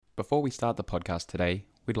Before we start the podcast today,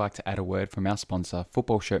 we'd like to add a word from our sponsor,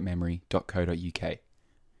 footballshirtmemory.co.uk.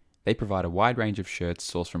 They provide a wide range of shirts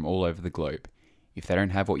sourced from all over the globe. If they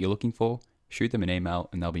don't have what you're looking for, shoot them an email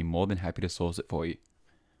and they'll be more than happy to source it for you.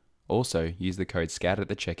 Also, use the code SCOUT at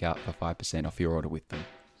the checkout for 5% off your order with them.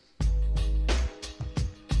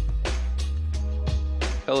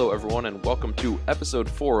 Hello everyone and welcome to episode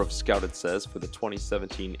 4 of Scouted Says for the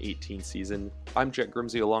 2017-18 season. I'm Jet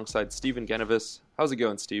Grimsey alongside Stephen Genevis. How's it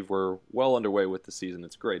going, Steve? We're well underway with the season.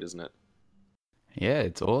 It's great, isn't it? Yeah,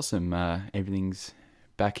 it's awesome. Everything's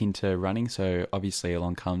back into running, so obviously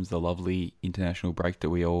along comes the lovely international break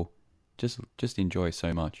that we all just enjoy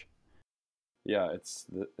so much. Yeah, it's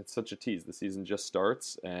such a tease. The season just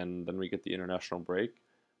starts and then we get the international break.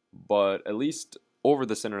 But at least over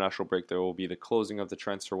this international break, there will be the closing of the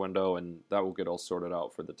transfer window, and that will get all sorted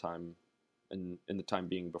out for the time, in the time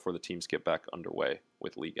being before the teams get back underway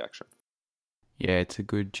with league action. Yeah, it's a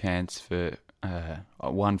good chance for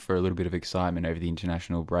one, for a little bit of excitement over the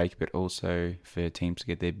international break, but also for teams to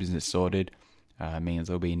get their business sorted. Means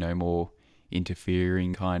there'll be no more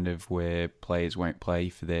interfering kind of where players won't play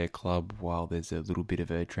for their club while there's a little bit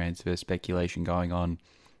of a transfer speculation going on,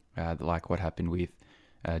 like what happened with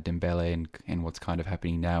Dembele and what's kind of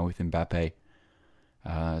happening now with Mbappe.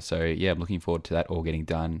 So yeah, I'm looking forward to that all getting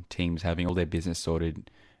done. Teams having all their business sorted,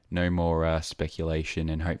 no more speculation,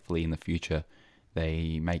 and hopefully in the future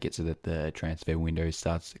they make it so that the transfer window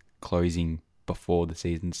starts closing before the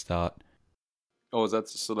season start. Oh,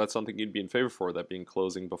 that's something you'd be in favor for, that being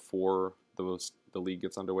closing before the league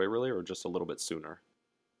gets underway, really, or just a little bit sooner?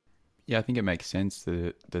 Yeah, I think it makes sense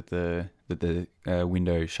that the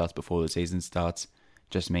window shuts before the season starts.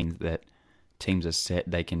 Just means that teams are set.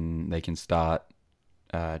 They can start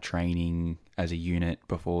training as a unit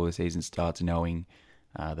before the season starts, knowing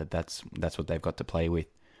that's what they've got to play with.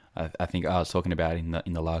 I think I was talking about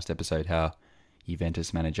in the last episode how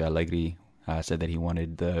Juventus manager Allegri said that he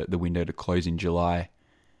wanted the window to close in July,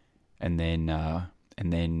 and then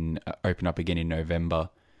open up again in November,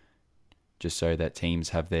 just so that teams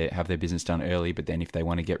have their business done early. But then if they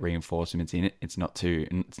want to get reinforcements in it, it's not too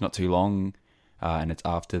long. And it's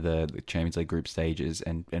after the Champions League group stages,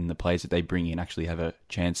 and the players that they bring in actually have a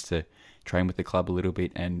chance to train with the club a little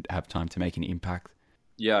bit and have time to make an impact.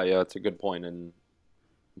 Yeah, it's a good point.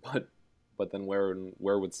 But then where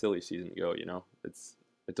would silly season go? You know,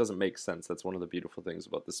 it doesn't make sense. That's one of the beautiful things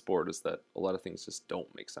about the sport, is that a lot of things just don't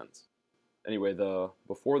make sense. Anyway,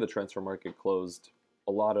 before the transfer market closed,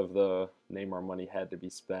 a lot of the Neymar money had to be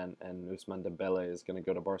spent, and Ousmane Dembele is going to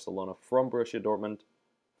go to Barcelona from Borussia Dortmund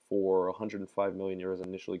for 105 million euros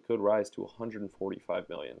initially, could rise to 145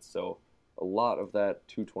 million. So a lot of that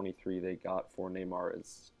 223 they got for Neymar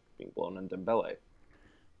is being blown on Dembele.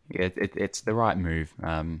 Yeah, it's the right move.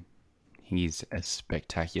 He's a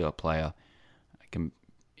spectacular player.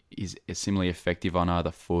 He's similarly effective on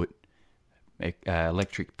either foot.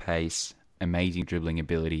 Electric pace, amazing dribbling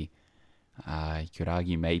ability. You could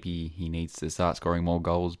argue maybe he needs to start scoring more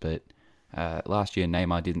goals, but last year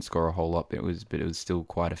Neymar didn't score a whole lot, but it was still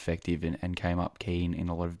quite effective and came up keen in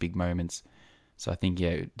a lot of big moments. So I think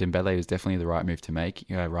Dembele was definitely the right move to make,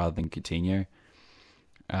 rather than Coutinho.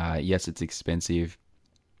 Yes, it's expensive,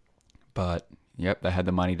 but yep, they had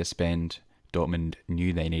the money to spend. Dortmund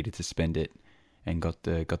knew they needed to spend it, and got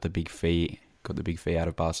the big fee out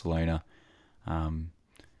of Barcelona.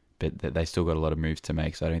 But they still got a lot of moves to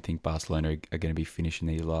make, so I don't think Barcelona are going to be finishing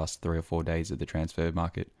the last 3 or 4 days of the transfer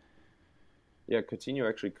market. Yeah, Coutinho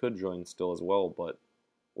actually could join still as well, but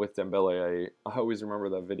with Dembele, I always remember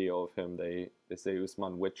that video of him. They say,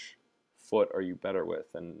 Ousmane, which foot are you better with?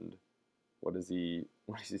 And what does he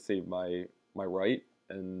say? My right?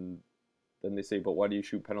 And then they say, but why do you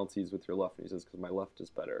shoot penalties with your left? And he says, because my left is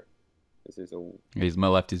better. They say, so My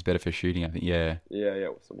left is better for shooting, I think. Yeah.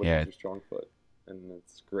 Yeah. So what's your strong foot? And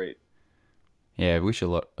it's great. Yeah, I wish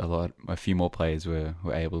a few more players were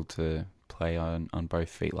able to play on both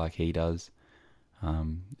feet like he does.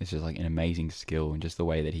 It's just like an amazing skill, and just the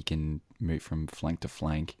way that he can move from flank to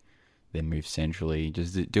flank, then move centrally,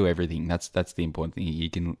 just do everything. That's the important thing. He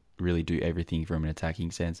can really do everything from an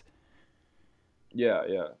attacking sense. Yeah.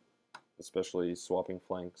 Especially swapping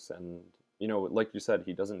flanks, and like you said,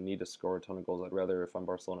 he doesn't need to score a ton of goals. I'd rather, if I'm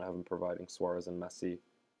Barcelona, have him providing Suarez and Messi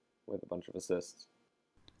with a bunch of assists.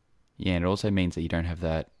 Yeah, and it also means that you don't have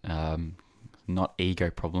that not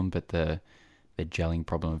ego problem, but the gelling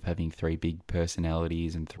problem of having 3 big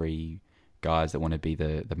personalities and 3 guys that want to be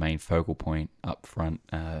the main focal point up front,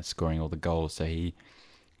 scoring all the goals. So he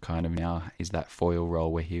kind of now is that foil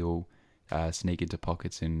role where he'll sneak into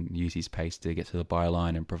pockets and use his pace to get to the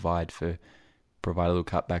byline and provide little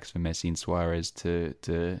cutbacks for Messi and Suarez to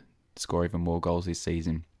score even more goals this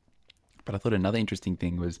season. But I thought another interesting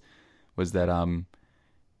thing was that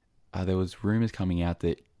there was rumors coming out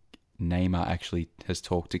that Neymar actually has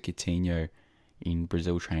talked to Coutinho in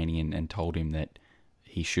Brazil training and told him that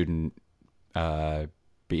he shouldn't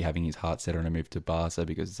be having his heart set on a move to Barca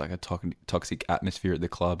because it's like a toxic atmosphere at the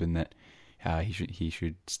club, and that he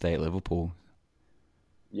should stay at Liverpool.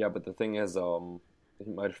 Yeah, but the thing is,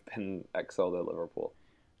 he might have been exiled at Liverpool.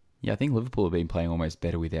 Yeah, I think Liverpool have been playing almost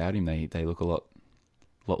better without him. They look a lot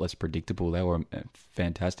less predictable. They were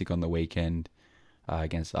fantastic on the weekend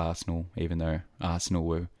against Arsenal, even though Arsenal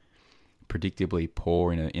were predictably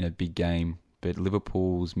poor in a big game. But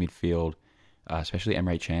Liverpool's midfield, especially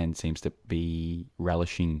Emre Can, seems to be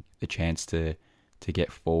relishing the chance to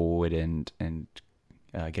get forward and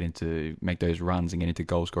get into make those runs and get into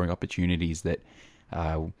goal scoring opportunities that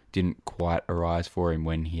didn't quite arise for him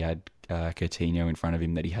when he had Coutinho in front of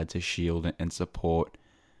him that he had to shield and support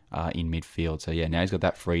in midfield. So yeah, now he's got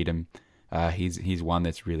that freedom. He's one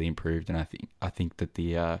that's really improved, and I think that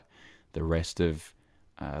the rest of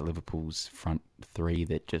Liverpool's front three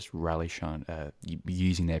that just relish on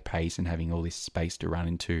using their pace and having all this space to run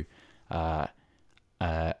into are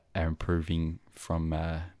improving from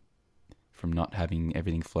not having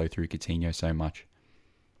everything flow through Coutinho so much.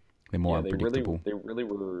 They're more unpredictable. They really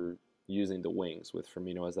were using the wings with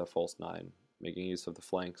Firmino as that false nine, making use of the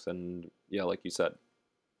flanks, and yeah, like you said,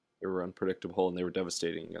 they were unpredictable and they were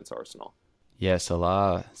devastating against Arsenal. Yeah,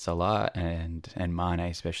 Salah and Mane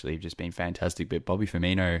especially have just been fantastic. But Bobby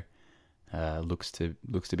Firmino looks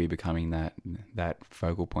to be becoming that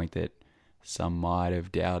focal point that some might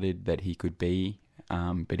have doubted that he could be.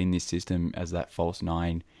 But in this system, as that false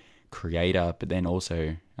nine creator, but then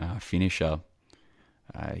also finisher,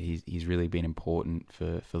 he's really been important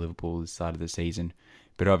for Liverpool this side of the season.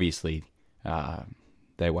 But obviously,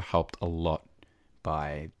 they were helped a lot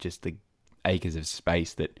by just the acres of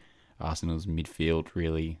space that Arsenal's midfield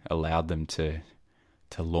really allowed them to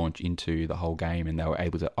launch into the whole game, and they were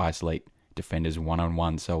able to isolate defenders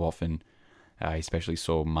one-on-one so often. Especially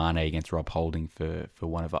saw Mane against Rob Holding for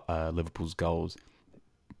one of Liverpool's goals.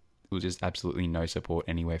 It was just absolutely no support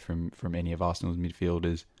anywhere from any of Arsenal's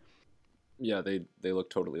midfielders. Yeah, they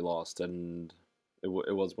looked totally lost, and it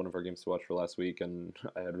was one of our games to watch for last week, and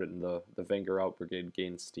I had written the Wenger out brigade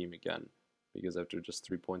gains steam again, because after just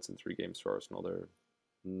 3 points in 3 games for Arsenal,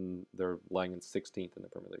 they're lying in 16th in the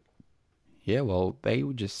Premier League. Yeah, well, they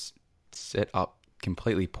were just set up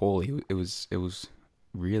completely poorly. It was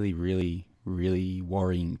really, really, really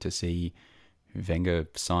worrying to see Wenger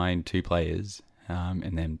sign 2 players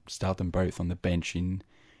and then start them both on the bench in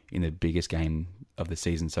the biggest game of the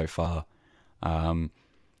season so far. I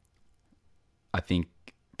think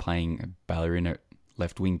playing Bellerin at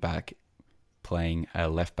left wing back, playing a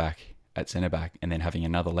left back at centre back, and then having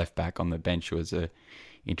another left back on the bench was a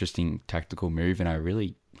interesting tactical move.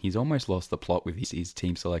 And he's almost lost the plot with his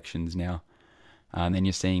team selections now. And then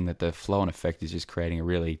you're seeing that the flow and effect is just creating a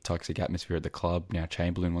really toxic atmosphere at the club. Now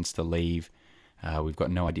Chamberlain wants to leave. We've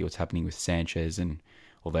got no idea what's happening with Sanchez, and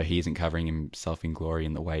although he isn't covering himself in glory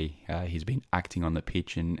in the way he's been acting on the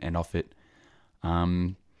pitch and off it.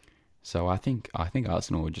 So I think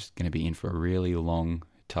Arsenal are just going to be in for a really long,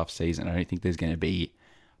 tough season. I don't think there's going to be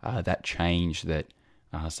that change that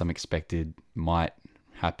some expected might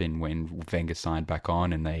happen when Wenger signed back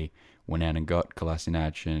on and they went out and got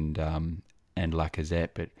Kolasinac and Lacazette.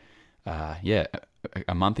 But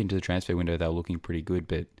a month into the transfer window, they were looking pretty good,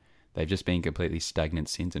 but they've just been completely stagnant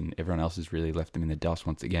since, and everyone else has really left them in the dust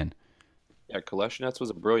once again. Yeah, Kolasinac was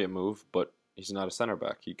a brilliant move, but he's not a center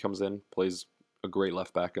back. He comes in, plays a great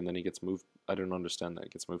left back, and then he gets moved. I don't understand that. He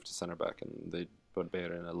gets moved to center back, and they put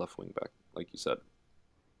Bayer in a left wing back, like you said.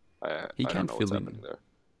 I don't know what's happening there.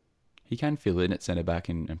 He can fill in at centre back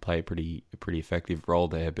and play a pretty effective role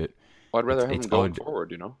there, but I'd rather have him going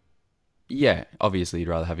forward, Yeah, obviously you'd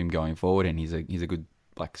rather have him going forward, and he's a good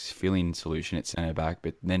fill-in solution at centre back,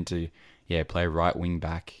 but then to play right wing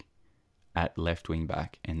back at left wing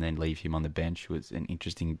back and then leave him on the bench was an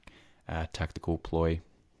interesting tactical ploy.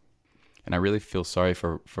 And I really feel sorry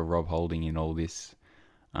for Rob Holding in all this,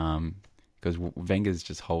 because Wenger's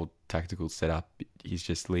just whole tactical setup, he's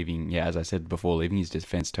just leaving, as I said before, leaving his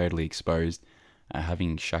defence totally exposed,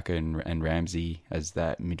 having Xhaka and Ramsey as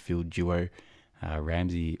that midfield duo.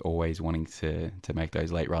 Ramsey always wanting to make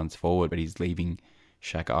those late runs forward, but he's leaving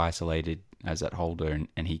Xhaka isolated as that holder,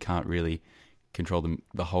 and he can't really control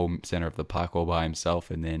the whole centre of the park all by himself.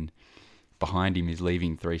 And then behind him is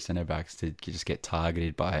leaving 3 centre backs to just get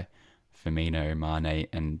targeted by Firmino, Mane,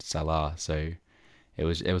 and Salah. So it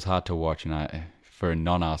was hard to watch, and for a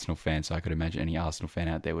non-Arsenal fan, so I could imagine any Arsenal fan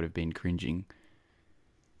out there would have been cringing.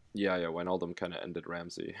 Yeah, yeah. Wijnaldum kind of ended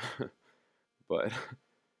Ramsey, but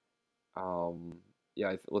um,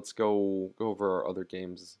 yeah. Let's go over our other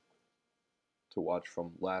games to watch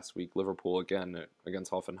from last week. Liverpool again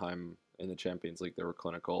against Hoffenheim in the Champions League. They were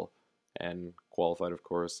clinical and qualified, of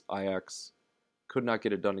course. Ajax could not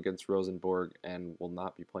get it done against Rosenborg and will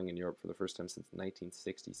not be playing in Europe for the first time since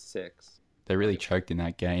 1966. They really Playing choked in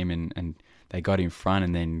that game, and they got in front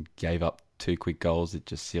and then gave up two quick goals that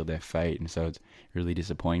just sealed their fate. And so it's really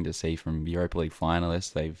disappointing to see from Europa League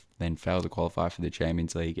finalists. They've then failed to qualify for the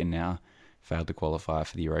Champions League and now failed to qualify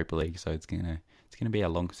for the Europa League. So it's gonna be a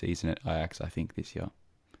long season at Ajax, I think, this year.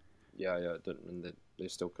 Yeah, yeah, and they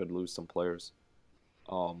still could lose some players.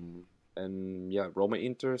 Um, and yeah, Roma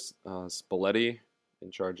Inter, Spalletti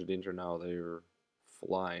in charge at Inter now. They're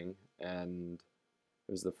flying, and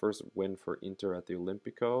it was the first win for Inter at the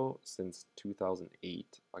Olimpico since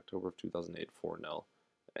 2008, October of 2008, 4-0.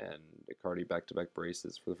 And Icardi back-to-back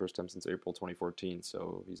braces for the first time since April 2014,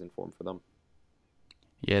 so he's in form for them.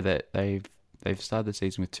 Yeah, they've started the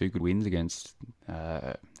season with two good wins against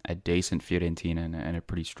a decent Fiorentina and a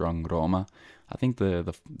pretty strong Roma. I think the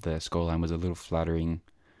scoreline was a little flattering.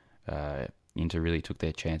 Inter really took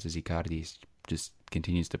their chances. Icardi just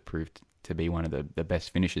continues to prove to be one of the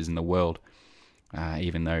best finishers in the world,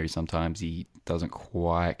 even though sometimes he doesn't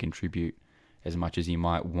quite contribute as much as he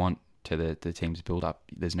might want to the team's build up.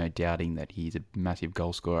 There's no doubting that he's a massive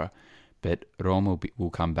goal scorer. But Roma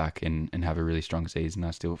will come back and have a really strong season,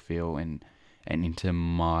 I still feel, and Inter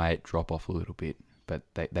might drop off a little bit, but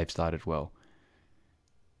they've started well.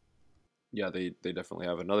 Yeah, they definitely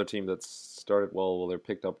have another team that's started well. Well, they're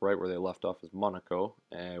picked up right where they left off is Monaco,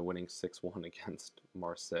 and winning 6-1 against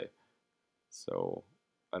Marseille. So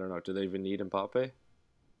I don't know. Do they even need Mbappe?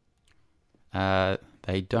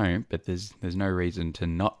 They don't, but there's no reason to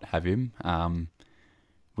not have him.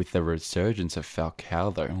 With the resurgence of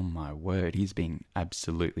Falcao, though, oh my word, he's been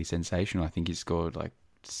absolutely sensational. I think he scored like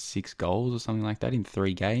 6 goals or something like that in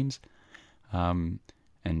 3 games. Um,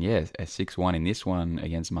 and yeah, a 6-1 in this one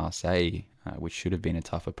against Marseille, which should have been a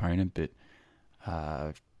tough opponent, but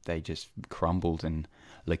they just crumbled. And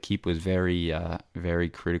L'Equipe was very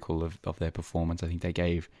critical of their performance. I think they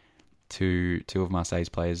gave two of Marseille's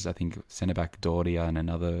players, I think centre back Doria and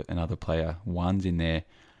another player, ones in their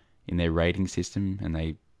rating system, and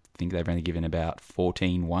they think they've only given about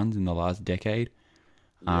 14 ones in the last decade.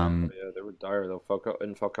 Yeah, Um, yeah, they were dire though.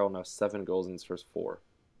 Falcao now 7 goals in his first four.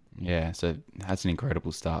 yeah, so that's an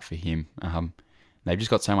incredible start for him. They've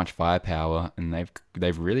just got so much firepower, and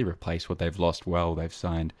they've really replaced what they've lost well. They've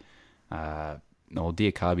signed, well,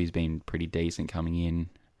 Diakabi's been pretty decent coming in.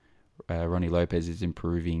 Ronnie Lopez is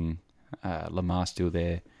improving. Lamar's still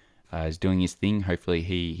there. Is doing his thing. Hopefully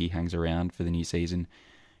he hangs around for the new season.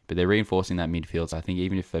 But they're reinforcing that midfield. So I think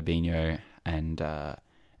even if Fabinho and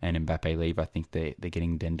Mbappe leave, I think they're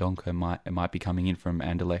getting Dendoncker might be coming in from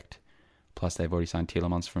Anderlecht. Plus they've already signed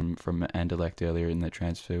Tielemans from Anderlecht earlier in the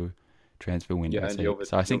transfer window. Yeah, and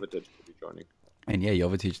So I think, Jovetic will be joining. and yeah,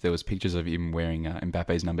 Jovetic, there was pictures of him wearing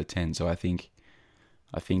Mbappe's number 10. So I think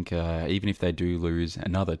even if they do lose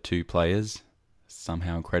another two players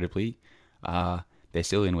somehow incredibly, they're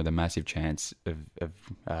still in with a massive chance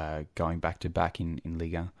of going back to back in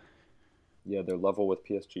Liga. Yeah, they're level with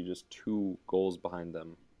PSG, just 2 goals behind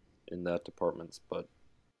them in that department, but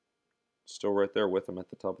still right there with them at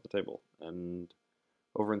the top of the table. And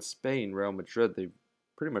over in Spain, Real Madrid, they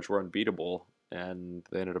pretty much were unbeatable, and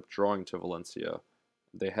they ended up drawing to Valencia.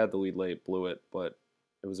 They had the lead late, blew it, but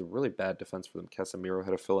it was a really bad defense for them. Casemiro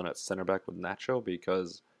had to fill in at center back with Nacho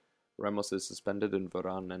because Ramos is suspended and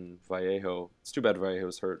Varane and Vallejo. It's too bad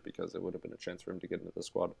Vallejo's hurt because it would have been a chance for him to get into the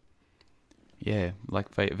squad. Yeah,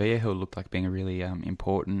 like Vallejo looked like being a really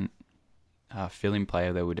important fill-in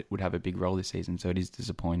player that would have a big role this season. So it is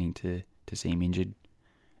disappointing to see him injured.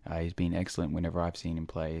 He's been excellent whenever I've seen him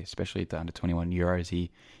play, especially at the under 21 Euros.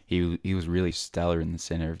 He was really stellar in the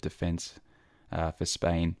center of defense for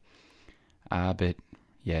Spain. But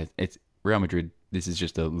yeah, it's Real Madrid. This is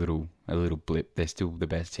just a little blip. They're still the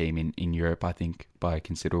best team in Europe, I think, by a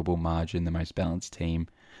considerable margin, the most balanced team.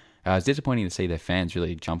 It's disappointing to see their fans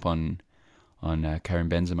really jump on Karim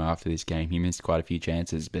Benzema after this game. He missed quite a few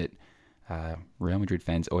chances, but Real Madrid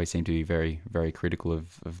fans always seem to be very, very critical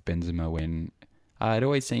of Benzema when it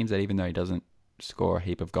always seems that even though he doesn't score a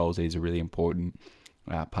heap of goals, he's a really important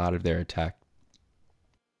part of their attack.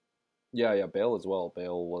 Yeah, yeah, Bale as well.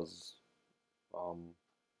 Bale was um,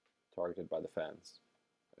 targeted by the fans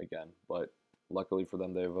again, but luckily for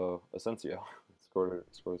them, they have Asensio scored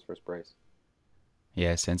his first brace.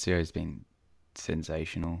 Yeah, Sensio has been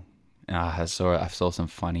sensational. I saw some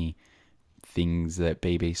funny things that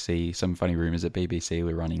BBC, some funny rumours that BBC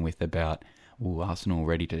were running with about, Arsenal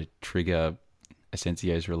ready to trigger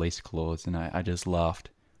Asensio's release clause, and I just laughed.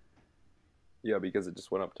 Yeah, because it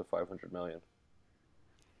just went up to 500 million.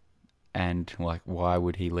 And like, why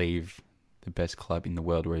would he leave the best club in the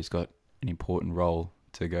world where he's got an important role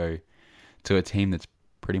to go to a team that's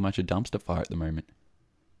pretty much a dumpster fire at the moment?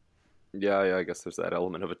 Yeah, I guess there's that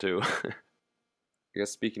element of it too. I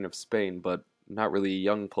guess speaking of Spain, but not really a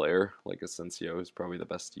young player like Asensio, who's probably the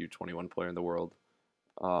best U21 player in the world.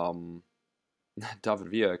 Um, David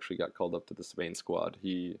Villa actually got called up to the Spain squad.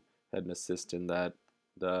 He had an assist in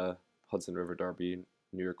the Hudson River Derby,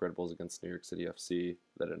 New York Red Bulls against New York City FC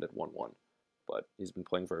that ended 1-1. But he's been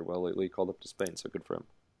playing very well lately, called up to Spain, so good for him.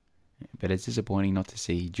 But it's disappointing not to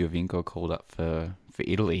see Giovinco called up for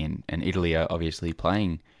Italy, and Italy are obviously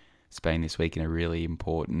playing Spain this week in a really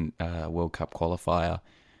important World Cup qualifier.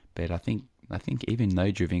 But I think even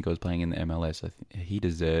though Giovinco is playing in the MLS, he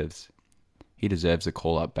deserves a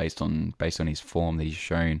call up based on his form that he's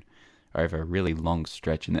shown over a really long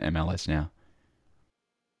stretch in the MLS now.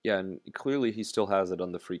 Yeah, and clearly he still has it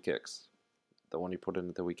on the free kicks. The one he put in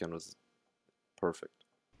at the weekend was perfect.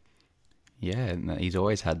 Yeah, and he's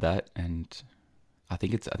always had that, and I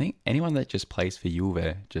think anyone that just plays for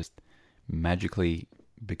Juve just magically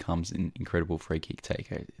becomes an incredible free kick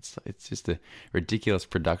taker. It's just a ridiculous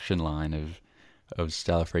production line of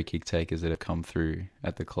stellar free kick takers that have come through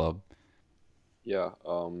at the club. Yeah,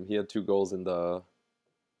 he had 2 goals in I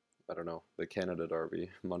don't know, the Canada Derby,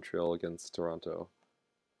 Montreal against Toronto,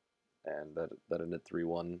 and that ended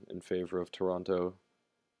 3-1 in favor of Toronto.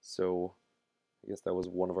 So I guess that was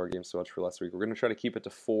one of our games to watch for last week. We're going to try to keep it to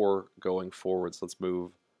 4 going forward, so let's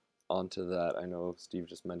move on to that. I know Steve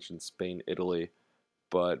just mentioned Spain, Italy,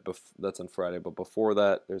 but that's on Friday. But before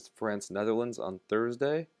that, there's France, Netherlands on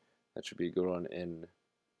Thursday. That should be a good one in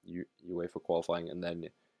UEFA qualifying, and then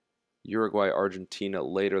Uruguay, Argentina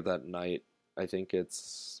later that night. I think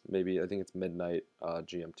it's midnight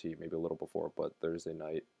GMT, maybe a little before, but Thursday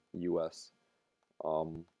night US.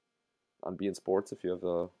 Um, on beIN Sports if you have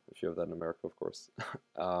that in America, of course.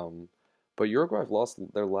 um, but Uruguay have lost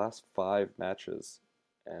their last 5 matches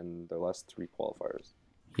and their last 3 qualifiers.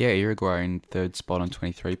 Yeah, Uruguay in third spot on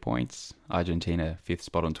 23 points, Argentina fifth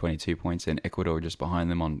spot on 22 points, and Ecuador just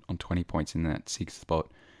behind them on 20 points in that sixth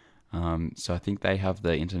spot. So I think they have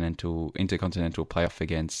the intercontinental playoff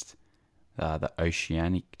against the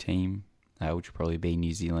Oceanic team, which will probably be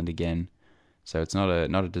New Zealand again. So it's not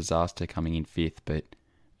a disaster coming in fifth, but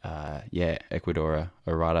yeah, Ecuador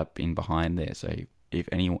are right up in behind there. So if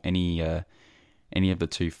any of the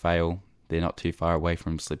two fail, they're not too far away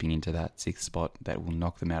from slipping into that sixth spot that will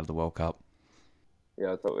knock them out of the World Cup.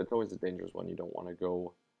 Yeah, it's always a dangerous one. You don't want to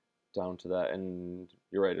go down to that. And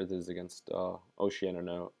you're right, it is against Oceania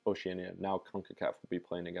now. Oceania now. CONCACAF will be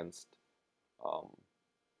playing against um,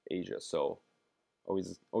 Asia. So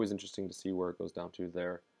always interesting to see where it goes down to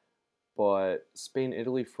there. But Spain,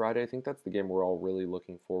 Italy, Friday. I think that's the game we're all really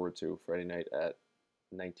looking forward to. Friday night at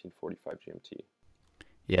 19:45 GMT.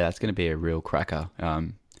 Yeah, that's going to be a real cracker.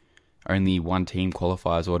 Only one team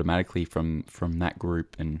qualifies automatically from that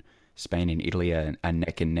group, and Spain and Italy are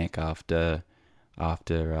neck and neck after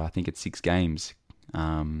I think it's 6 games,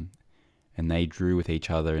 and they drew with each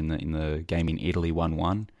other in the game in Italy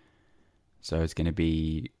 1-1. So it's going to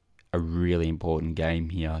be a really important game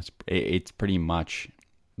here. It's pretty much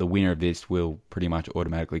the winner of this will pretty much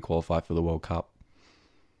automatically qualify for the World Cup.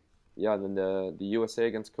 Yeah, and then the USA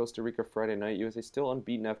against Costa Rica Friday night. USA still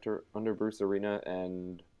unbeaten after under Bruce Arena,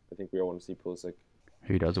 and I think we all want to see Pulisic.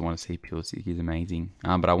 Who doesn't want to see Pulisic? He's amazing.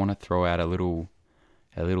 But I want to throw out a little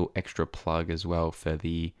extra plug as well for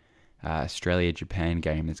the Australia Japan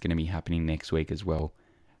game that's going to be happening next week as well.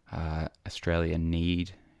 Australia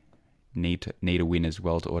need a win as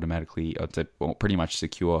well to automatically, or pretty much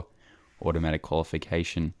secure automatic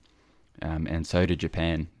qualification, and so do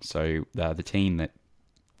Japan. So the team that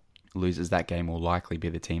loses that game will likely be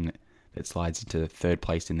the team that slides into third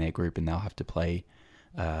place in their group, and they'll have to play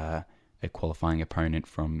a qualifying opponent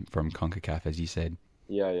from CONCACAF, as you said.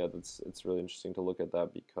 Yeah, it's really interesting to look at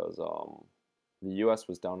that because the U.S.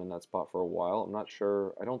 was down in that spot for a while. I'm not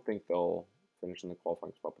sure. I don't think they'll finish in the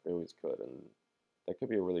qualifying spot, but they always could, and that could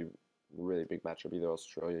be a really really big matchup, either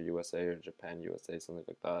Australia USA or Japan USA, something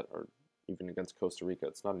like that, or even against Costa Rica.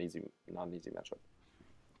 It's not an easy matchup.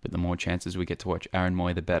 But the more chances we get to watch Aaron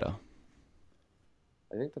Moy, the better.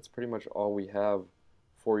 I think that's pretty much all we have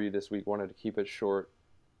for you this week. Wanted to keep it short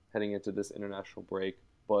heading into this international break.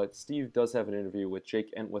 But Steve does have an interview with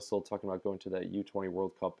Jake Entwistle talking about going to that U20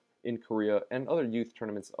 World Cup in Korea and other youth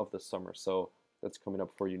tournaments of the summer. So that's coming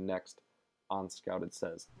up for you next on Scouted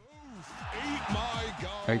Says.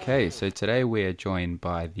 Okay, so today we are joined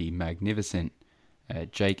by the magnificent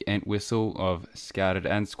Jake Entwistle of Scouted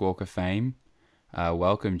and Squawker fame.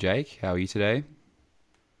 Welcome, Jake. How are you today?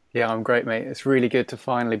 Yeah, I'm great, mate. It's really good to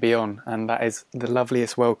finally be on, and that is the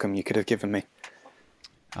loveliest welcome you could have given me.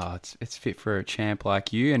 Oh, it's fit for a champ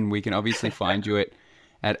like you, and we can obviously find you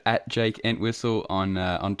at Jake Entwistle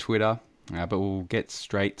on Twitter. But we'll get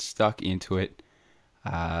straight stuck into it.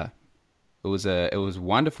 It was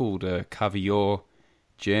wonderful to cover your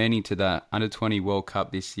journey to the Under-20 World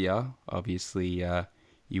Cup this year. Obviously,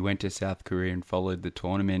 you went to South Korea and followed the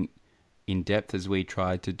tournament in depth as we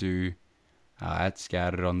tried to do at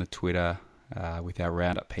Scouted on the Twitter with our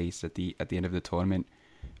roundup piece at the end of the tournament.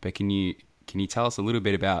 But can you tell us a little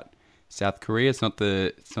bit about South Korea? It's not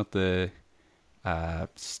the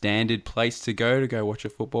standard place to go watch a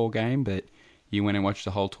football game, but you went and watched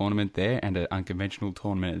the whole tournament there, and an unconventional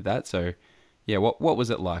tournament at that. So, yeah, what was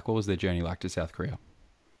it like? What was the journey like to South Korea?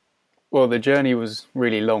 Well, the journey was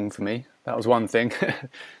really long for me. That was one thing.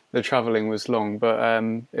 The travelling was long, but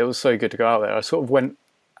it was so good to go out there. I sort of went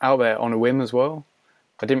out there on a whim as well.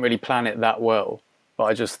 I didn't really plan it that well, but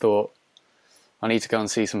I just thought, I need to go and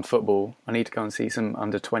see some football. I need to go and see some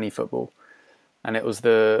under-20 football. And it was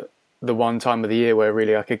the one time of the year where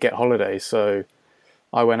really I could get holidays. So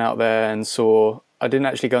I went out there and I didn't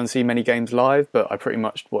actually go and see many games live, but I pretty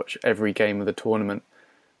much watched every game of the tournament.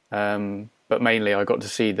 But mainly I got to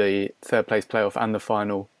see the third place playoff and the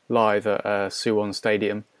final live at Suwon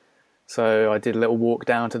Stadium. So I did a little walk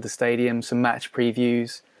down to the stadium, some match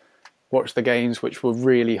previews, watched the games, which were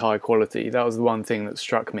really high quality. That was the one thing that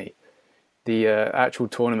struck me. The actual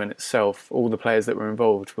tournament itself, all the players that were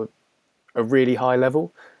involved were a really high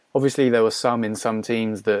level. Obviously there were some in some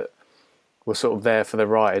teams that were sort of there for the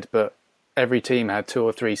ride, but every team had 2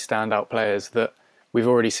 or 3 standout players that we've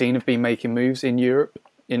already seen have been making moves in Europe,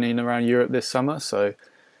 in and around Europe this summer. So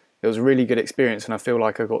it was a really good experience, and I feel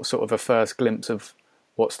like I got sort of a first glimpse of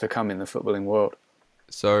what's to come in the footballing world.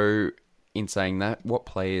 So, in saying that, what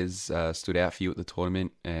players stood out for you at the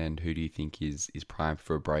tournament, and who do you think is primed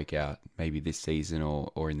for a breakout, maybe this season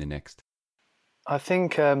or in the next? I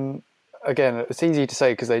think, again, it's easy to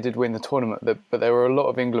say because they did win the tournament, but there were a lot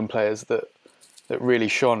of England players that really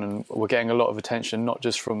shone and were getting a lot of attention, not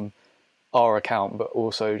just from our account, but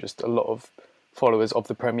also just a lot of followers of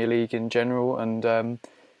the Premier League in general. And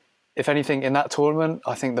if anything, in that tournament,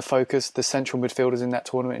 I think the central midfielders in that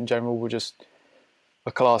tournament in general were just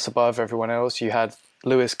a class above everyone else. You had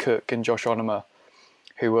Lewis Cook and Josh Onoma,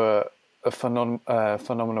 who were a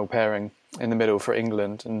phenomenal pairing in the middle for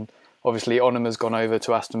England. And obviously Onoma's gone over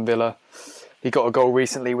to Aston Villa. He got a goal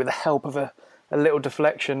recently with the help of a little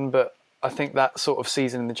deflection, but I think that sort of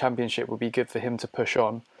season in the Championship would be good for him to push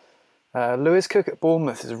on. Lewis Cook at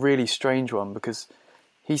Bournemouth is a really strange one because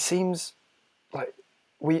he seems like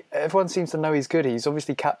everyone seems to know he's good. He's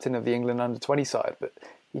obviously captain of the England under-20 side, but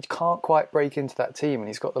he can't quite break into that team, and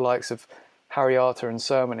he's got the likes of Harry Arter and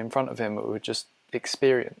Sermon in front of him who are just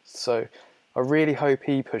experienced. So I really hope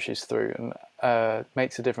he pushes through and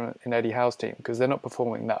makes a difference in Eddie Howe's team, because they're not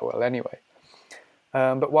performing that well anyway.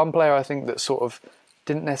 But one player I think that sort of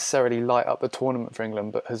didn't necessarily light up the tournament for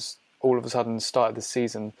England, but has all of a sudden started the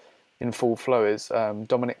season in full flow is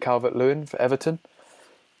Dominic Calvert-Lewin for Everton.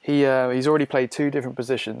 He's already played 2 different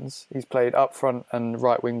positions. He's played up front and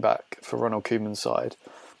right wing back for Ronald Koeman's side.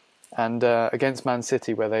 And against Man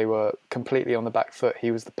City, where they were completely on the back foot, he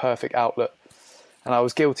was the perfect outlet. And I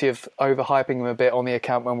was guilty of overhyping him a bit on the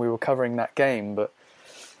account when we were covering that game, but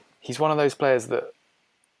he's one of those players that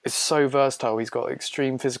is so versatile. He's got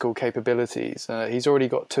extreme physical capabilities. He's already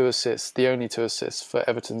got 2 assists, the only 2 assists for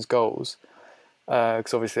Everton's goals,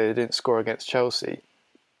 because obviously they didn't score against Chelsea.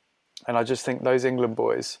 And I just think those England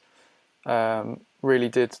boys really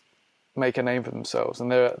did make a name for themselves.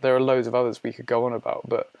 And there are loads of others we could go on about,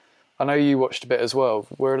 but I know you watched a bit as well.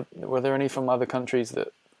 Were there any from other countries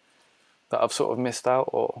that I've sort of missed out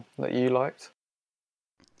or that you liked?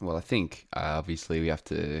 Well, I think obviously we have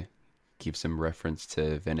to give some reference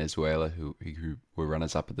to Venezuela, who were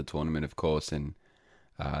runners-up at the tournament, of course, and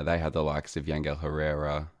they had the likes of Yangel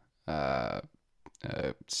Herrera,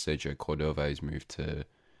 Sergio Cordova, who's moved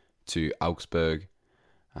to Augsburg.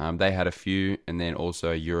 They had a few, and then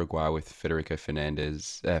also Uruguay with Federico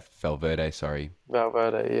Valverde,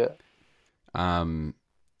 Valverde, yeah.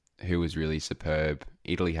 Who was really superb.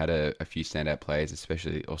 Italy had a few standout players,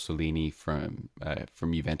 especially Orsolini from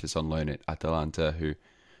Juventus on loan at Atalanta, who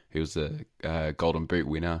was a Golden Boot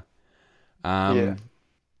winner. Yeah.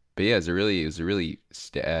 But yeah, it was a really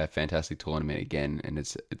fantastic tournament again, and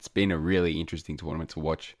it's been a really interesting tournament to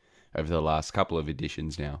watch over the last couple of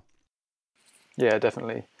editions now. Yeah,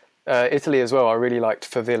 definitely. Italy as well, I really liked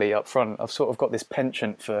Favilli up front. I've sort of got this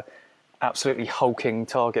penchant for absolutely hulking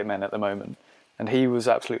target men at the moment, and he was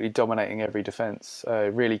absolutely dominating every defence.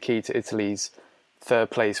 Really key to Italy's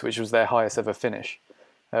third place, which was their highest ever finish.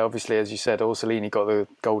 Obviously, as you said, Orsolini got the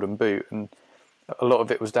golden boot, and a lot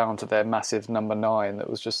of it was down to their massive number 9 that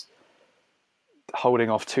was just holding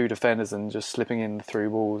off 2 defenders and just slipping in through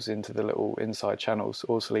walls into the little inside channels.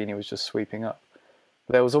 Orsolini was just sweeping up.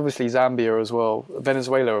 There was obviously Zambia as well.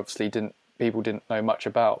 Venezuela, obviously, people didn't know much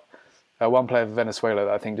about. One player for Venezuela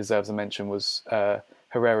that I think deserves a mention was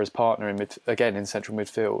Herrera's partner in central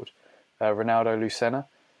midfield, Ronaldo Lucena,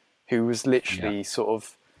 who was literally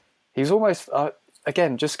he was almost,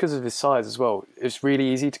 again, just because of his size as well, it's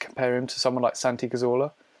really easy to compare him to someone like Santi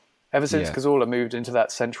Cazorla. Ever since Cazorla moved into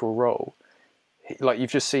that central role,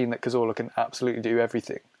 you've just seen that Cazorla can absolutely do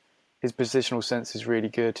everything. His positional sense is really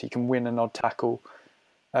good. He can win an odd tackle.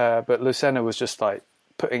 But Lucena was just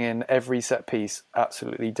putting in every set piece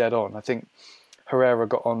absolutely dead on. I think Herrera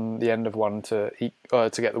got on the end of one to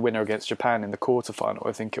get the winner against Japan in the quarterfinal,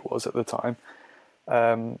 I think it was at the time.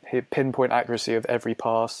 He pinpoint accuracy of every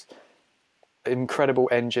pass, incredible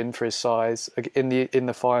engine for his size. In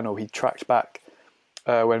the final, he tracked back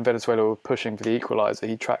when Venezuela were pushing for the equaliser.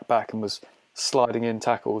 He tracked back and was sliding in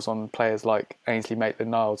tackles on players like Ainsley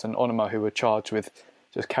Maitland-Niles and Onuma, who were charged with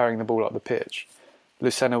just carrying the ball up the pitch.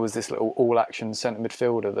 Lucena was this little all-action centre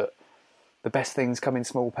midfielder that the best things come in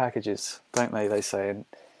small packages, don't they? They say, and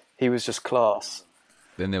he was just class.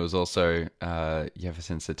 Then there was also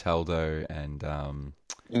Jefferson Soteldo and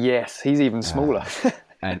yes, he's even smaller.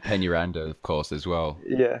 And Peñaranda, of course, as well.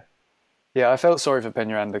 Yeah, I felt sorry for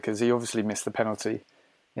Peñaranda because he obviously missed the penalty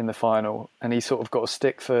in the final, and he sort of got a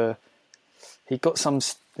stick for. He got some.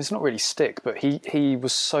 It's not really stick, but he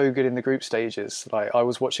was so good in the group stages. I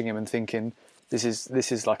was watching him and thinking, this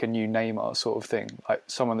is like a new Neymar sort of thing. Like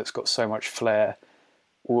someone that's got so much flair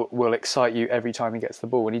will excite you every time he gets the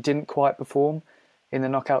ball. And he didn't quite perform in the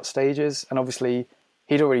knockout stages. And obviously,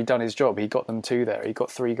 he'd already done his job. He got them 2 there. He got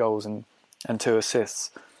 3 goals and 2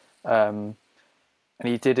 assists. And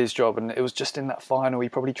he did his job. And it was just in that final, he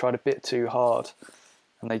probably tried a bit too hard.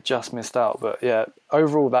 And they just missed out. But yeah,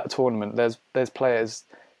 overall, that tournament, there's players.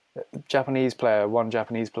 One Japanese player,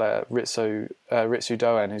 Ritsu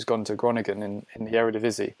Doen, who's gone to Groningen in the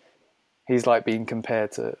Eredivisie. He's being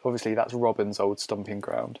compared to, obviously that's Robben's old stomping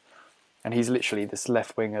ground, and he's literally this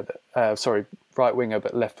right winger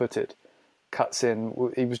but left-footed, cuts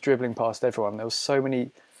in. He was dribbling past everyone. There was so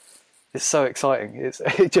many. It's so exciting.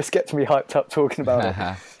 It just gets me hyped up talking about it,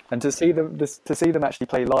 and to see them actually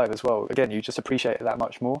play live as well. Again, you just appreciate it that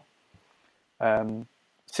much more.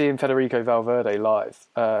 Seeing Federico Valverde live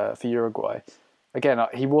for Uruguay, again,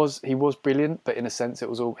 he was brilliant, but in a sense,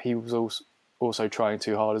 he was also trying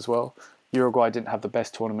too hard as well. Uruguay didn't have the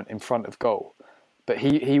best tournament in front of goal, but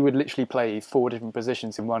he would literally play 4 different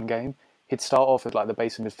positions in one game. He'd start off at the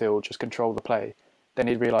base of midfield, just control the play. Then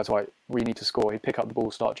he'd realise, we need to score. He'd pick up the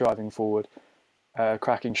ball, start driving forward,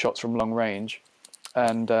 cracking shots from long range,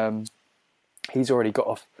 and he's already got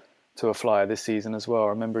off to a flyer this season as well. I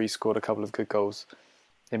remember he scored a couple of good goals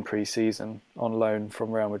in pre-season on loan from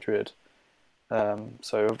Real Madrid.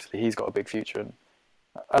 So obviously he's got a big future. And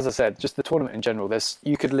as I said, just the tournament in general,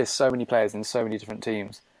 you could list so many players in so many different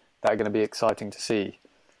teams that are going to be exciting to see.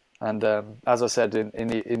 And as I said in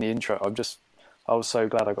the intro, I was so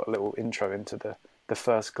glad I got a little intro into the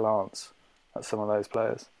first glance at some of those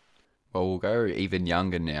players. Well, we'll go even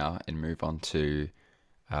younger now and move on to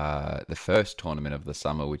the first tournament of the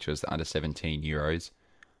summer, which was the Under-17 Euros.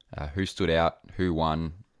 Who stood out? Who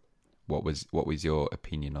won? What was your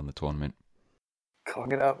opinion on the tournament? I'm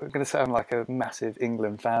going to sound like a massive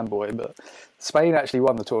England fanboy, but Spain actually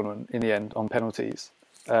won the tournament in the end on penalties.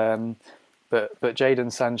 But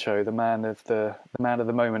Jadon Sancho, the man of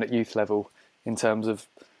the moment at youth level, in terms of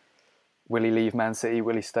will he leave Man City,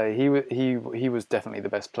 will he stay? He was definitely the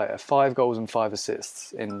best player. 5 goals and 5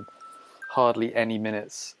 assists in hardly any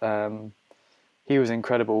minutes. He was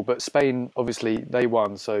incredible, but Spain, obviously, they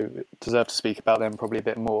won, so deserve to speak about them probably a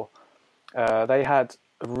bit more. They had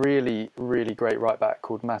a really, really great right-back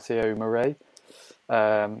called Mateo Morey,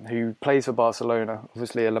 who plays for Barcelona,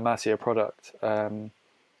 obviously a La Masia product.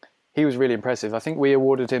 He was really impressive. I think we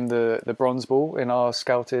awarded him the bronze ball in our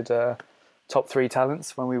scouted top 3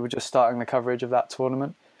 talents when we were just starting the coverage of that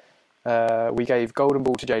tournament. We gave golden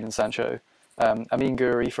ball to Jadon Sancho. Amin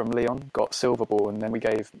Ghouri from Lyon got silver ball, and then we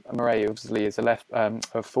gave Morey, obviously as a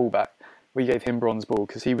fullback, we gave him bronze ball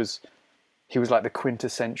because he was like the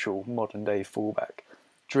quintessential modern day fullback,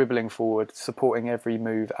 dribbling forward, supporting every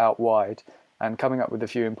move out wide, and coming up with a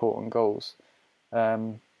few important goals.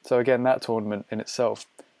 So again, that tournament in itself,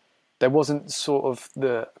 there wasn't sort of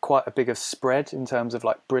quite a bigger spread in terms of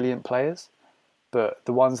like brilliant players, but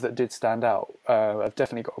the ones that did stand out have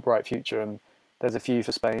definitely got a bright future. And there's a few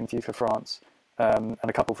for Spain, a few for France, and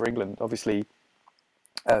a couple for England. Obviously,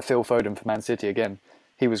 Phil Foden for Man City again.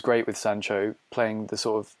 He was great with Sancho playing the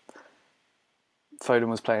sort of. Foden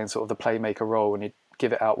was playing sort of the playmaker role, and he'd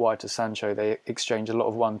give it out wide to Sancho. They exchange a lot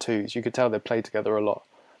of 1-2s. You could tell they played together a lot.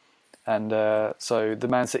 And so the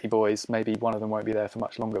Man City boys, maybe one of them won't be there for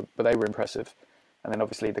much longer, but they were impressive. And then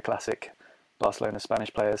obviously the classic Barcelona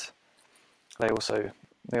Spanish players, they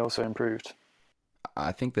also improved.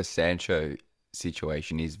 I think the Sancho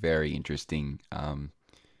situation is very interesting. I'm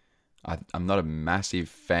not a massive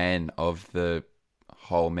fan of the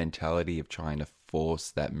whole mentality of trying to force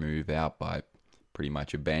that move out by pretty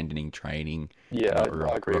much abandoning training. Yeah,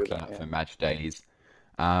 I agree with rocking that. up Yeah. for match days.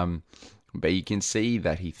 But you can see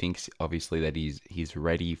that he thinks, obviously, that he's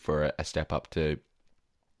ready for a step up to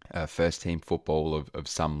first team football of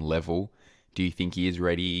some level. Do you think he is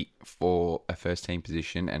ready for a first team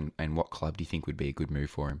position, and what club do you think would be a good move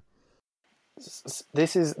for him?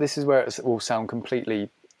 This is where it will sound completely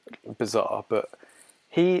bizarre, but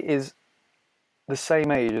he is the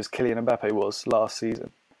same age as Kylian Mbappe was last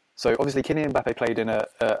season. So obviously Kylian Mbappe played in a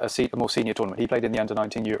more senior tournament. He played in the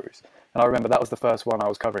Under-19 Euros. And I remember that was the first one I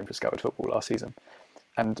was covering for Scouted Football last season.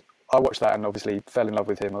 And I watched that and obviously fell in love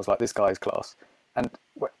with him. I was like, this guy's class. And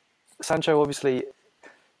Sancho, obviously,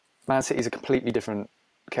 Man City is a completely different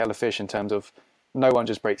kettle of fish in terms of no one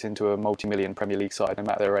just breaks into a multi-million Premier League side no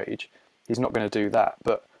matter their age. He's not going to do that.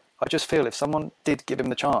 But I just feel if someone did give him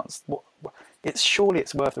the chance, surely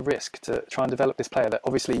it's worth the risk to try and develop this player that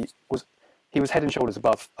obviously he was head and shoulders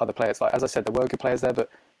above other players. Like, as I said, there were good players there, but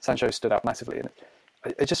Sancho stood out massively. And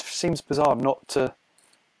it just seems bizarre not to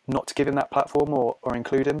give him that platform or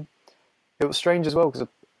include him. It was strange as well because,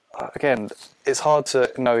 again, it's hard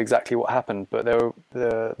to know exactly what happened, but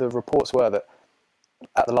the reports were that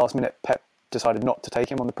at the last minute, Pep decided not to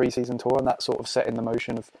take him on the pre-season tour, and that sort of set in the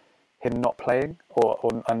motion of him not playing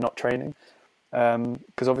and not training.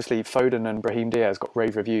 Because obviously Foden and Brahim Diaz got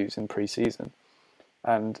rave reviews in pre-season,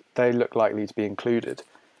 and they look likely to be included.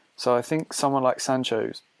 So I think someone like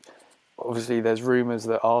Sancho's, obviously there's rumours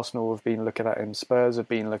that Arsenal have been looking at him, Spurs have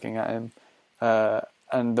been looking at him,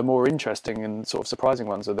 and the more interesting and sort of surprising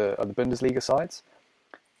ones are the Bundesliga sides.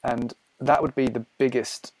 And that would be the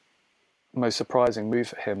biggest, most surprising move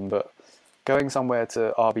for him. But going somewhere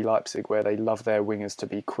to RB Leipzig, where they love their wingers to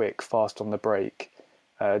be quick, fast on the break,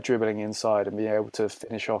 dribbling inside and being able to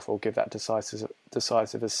finish off or give that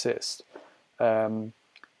decisive assist,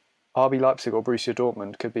 RB Leipzig or Borussia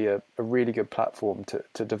Dortmund could be a really good platform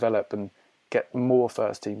to develop and get more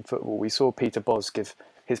first-team football. We saw Peter Bosz give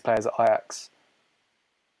his players at Ajax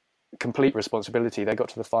complete responsibility. They got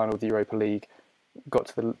to the final of the Europa League, got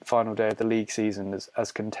to the final day of the league season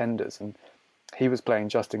as contenders, and he was playing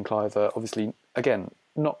Justin Kluivert, obviously, again,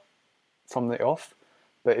 not from the off,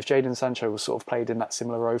 but if Jadon Sancho was sort of played in that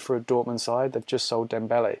similar role for a Dortmund side, they've just sold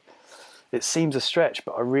Dembele. It seems a stretch,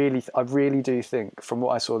 but I really do think, from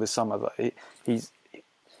what I saw this summer, that he's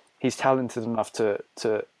talented enough to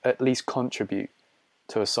at least contribute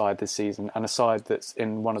to a side this season, and a side that's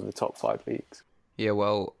in one of the top 5 leagues. Yeah,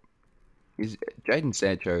 well, Jadon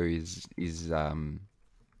Sancho is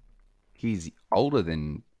he's older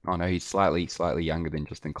than, oh no, he's slightly younger than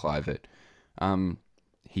Justin Kluivert.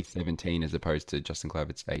 He's 17 as opposed to Justin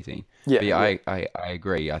Kluivert's 18. Yeah, but yeah. I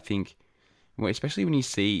agree. I think, well, especially when you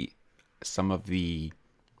see some of the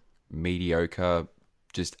mediocre,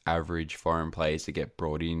 just average foreign players that get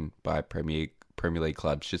brought in by Premier League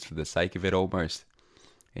clubs just for the sake of it almost,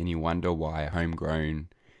 and you wonder why a homegrown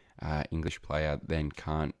English player then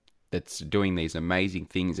that's doing these amazing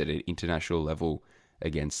things at an international level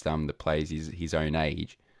against the players his own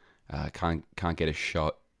age, can't get a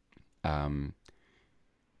shot at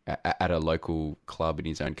a local club in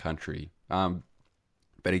his own country.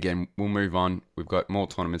 But again, we'll move on. We've got more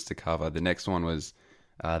tournaments to cover. The next one was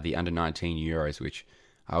the Under-19 Euros, which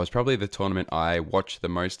was probably the tournament I watched the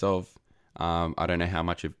most of. I don't know how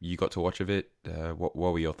much of you got to watch of it. What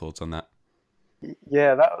were your thoughts on that?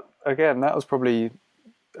 Yeah, that was probably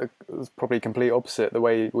complete opposite the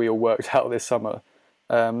way we all worked out this summer.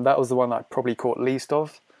 That was the one that I probably caught least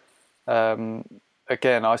of.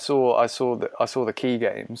 Again, I saw the key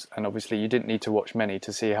games, and obviously you didn't need to watch many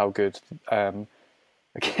to see how good.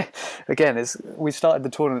 Again, we started the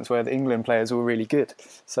tournaments where the England players were really good.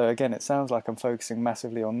 So again, it sounds like I'm focusing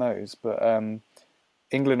massively on those. But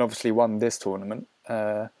England obviously won this tournament.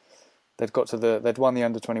 They'd won the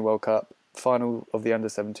Under-20 World Cup, final of the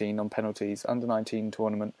Under-17 on penalties, Under-19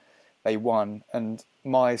 tournament. They won, and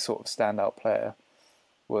my sort of standout player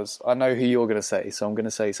was, I know who you're going to say, so I'm going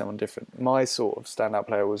to say someone different. My sort of standout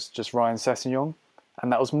player was just Ryan Sessegnon,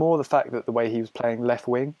 and that was more the fact that the way he was playing left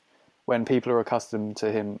wing, when people are accustomed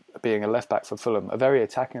to him being a left back for Fulham, a very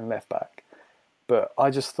attacking left back. But I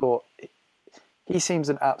just thought he seems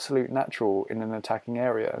an absolute natural in an attacking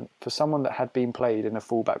area. And for someone that had been played in a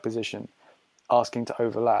fullback position, asking to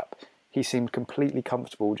overlap, he seemed completely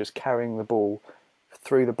comfortable just carrying the ball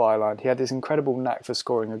through the byline. He had this incredible knack for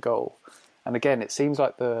scoring a goal. And again, it seems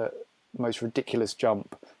like the most ridiculous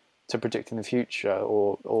jump to predicting the future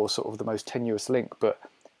or sort of the most tenuous link. But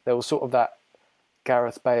there was sort of that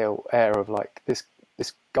Gareth Bale air of like, this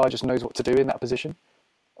guy just knows what to do in that position.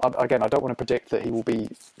 Again, I don't want to predict that he will be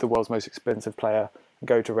the world's most expensive player and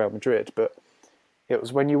go to Real Madrid, but it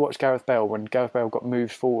was when you watch Gareth Bale, when Gareth Bale got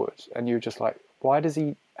moved forward, and you were just like, how does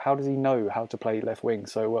he know how to play left wing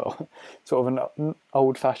so well? Sort of an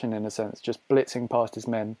old-fashioned in a sense, just blitzing past his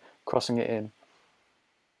men, crossing it in.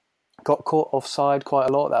 Got caught offside quite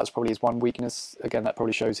a lot. That was probably his one weakness. Again, that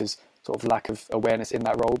probably shows his sort of lack of awareness in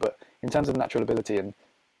that role, but in terms of natural ability and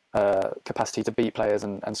capacity to beat players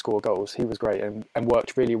and score goals, he was great and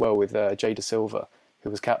worked really well with Jay Da Silva, who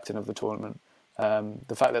was captain of the tournament.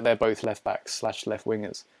 The fact that they're both left backs / left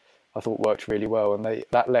wingers, I thought worked really well, and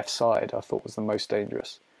that left side I thought was the most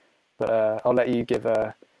dangerous. But I'll let you give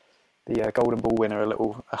the Golden Ball winner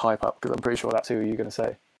a hype up, because I'm pretty sure that's who you're going to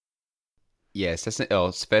say. Yeah, firstly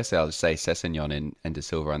I'll just say Sessegnon and Da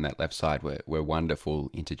Silva on that left side were wonderful,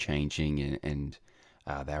 interchanging, and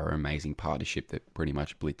they were an amazing partnership that pretty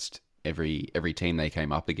much blitzed every team they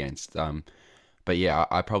came up against. But yeah,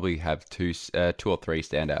 I probably have two or three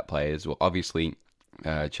standout players. Well, obviously,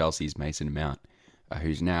 Chelsea's Mason Mount,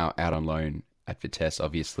 who's now out on loan at Vitesse.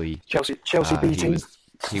 Obviously, Chelsea B team.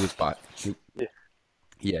 He was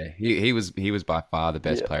by far the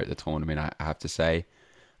best player at the tournament. I have to say,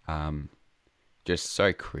 just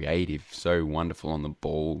so creative, so wonderful on the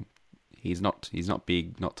ball. He's not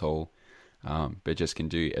big, not tall, but just can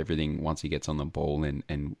do everything once he gets on the ball,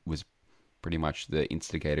 and was pretty much the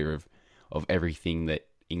instigator of everything that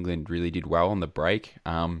England really did well on the break.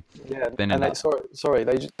 I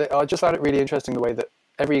just found it really interesting the way that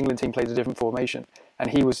every England team played a different formation, and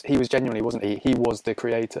he was genuinely, wasn't he? He was the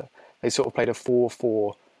creator. They sort of played a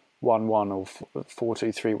 4-4-1-1 or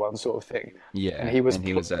 4-2-3-1 sort of thing. Yeah, and he was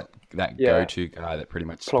that go-to guy that pretty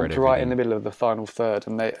much plonked right in the middle of the final third,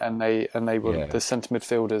 and they were the centre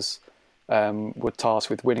midfielders were tasked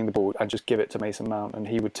with winning the ball and just give it to Mason Mount, and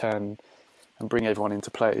he would turn and bring everyone into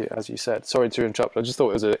play, as you said. Sorry to interrupt. I just thought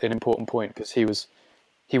it was an important point, because he was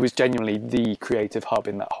genuinely the creative hub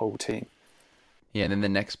in that whole team. Yeah, and then the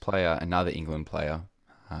next player, another England player,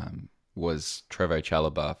 was Trevoh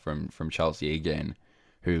Chalobah from Chelsea again,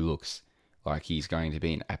 who looks like he's going to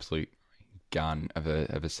be an absolute gun of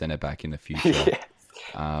a centre back in the future.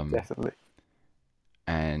 Definitely.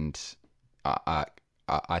 And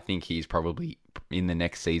I think he's probably, in the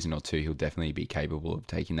next season or two, he'll definitely be capable of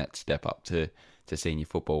taking that step up to senior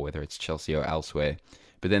football, whether it's Chelsea or elsewhere.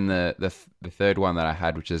 But then the third one that I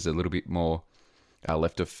had, which is a little bit more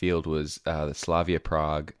left of field, was the Slavia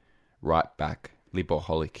Prague right back, Libor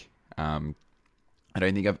Holic. I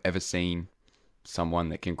don't think I've ever seen someone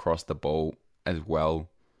that can cross the ball as well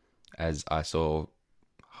as I saw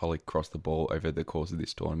Holic cross the ball over the course of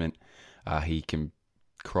this tournament. He can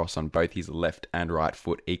cross on both his left and right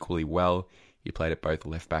foot equally well. He played at both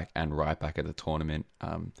left back and right back at the tournament,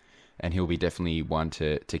 and he'll be definitely one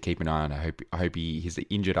to keep an eye on. I hope he's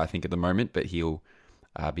injured, I think, at the moment, but he'll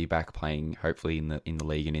be back playing hopefully in the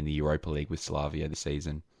league and in the Europa League with Slavia this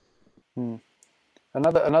season.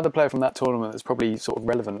 Another player from that tournament that's probably sort of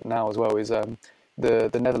relevant now as well is the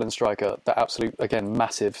Netherlands striker, that absolute, again,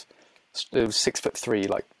 massive, 6'3",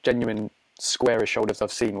 like genuine squarish shoulders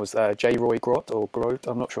I've seen, was J. Roy Groot, or Groot,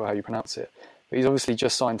 I'm not sure how you pronounce it, but he's obviously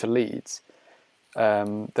just signed to Leeds.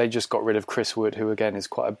 They just got rid of Chris Wood, who again is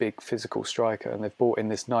quite a big physical striker, and they've brought in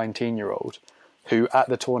this 19-year-old who at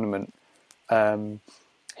the tournament,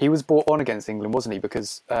 he was brought on against England, wasn't he?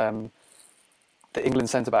 Because the England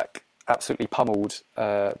centre-back absolutely pummeled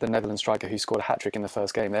the Netherlands striker who scored a hat-trick in the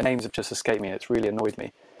first game. Their names have just escaped me, and it's really annoyed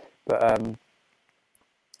me. But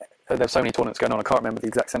there's so many tournaments going on, I can't remember the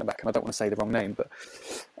exact centre-back, and I don't want to say the wrong name. But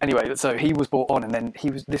anyway, so he was brought on, and then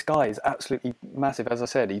this guy is absolutely massive. As I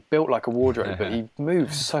said, he's built like a wardrobe, but he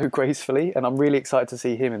moves so gracefully, and I'm really excited to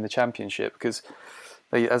see him in the Championship, because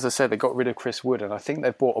as I said, they got rid of Chris Wood, and I think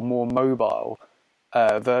they've brought a more mobile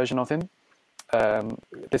version of him.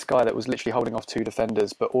 This guy that was literally holding off two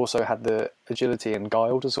defenders, but also had the agility and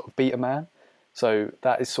guile to sort of beat a man. So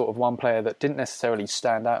that is sort of one player that didn't necessarily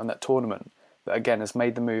stand out in that tournament, but again has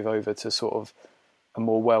made the move over to sort of a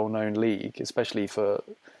more well-known league, especially for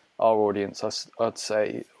our audience, I'd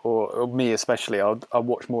say, or me especially. I'll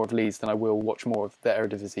watch more of Leeds than I will watch more of the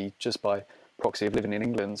Eredivisie just by proxy of living in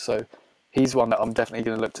England. So he's one that I'm definitely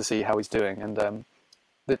going to look to see how he's doing. And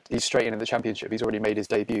he's straight in the Championship. He's already made his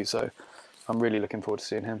debut, so I'm really looking forward to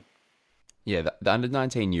seeing him. Yeah, the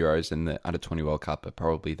under-19 Euros and the under-20 World Cup are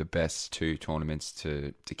probably the best two tournaments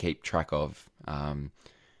to keep track of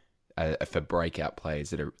for breakout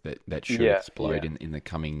players that should explode in the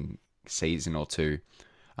coming season or two.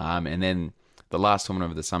 And then the last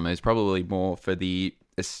tournament of the summer is probably more for the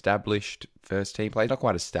established first team players, not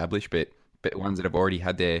quite established, but ones that have already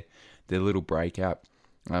had their little breakout.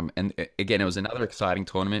 And again, it was another exciting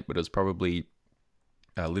tournament, but it was probably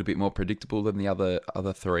a little bit more predictable than the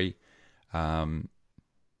other three.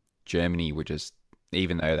 Germany were just,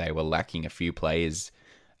 even though they were lacking a few players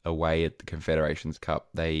away at the Confederations Cup,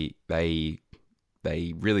 they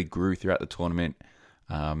really grew throughout the tournament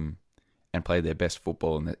and played their best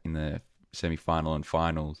football in the semi-final and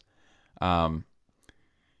finals.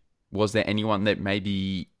 Was there anyone that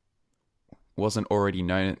maybe wasn't already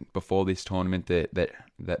known before this tournament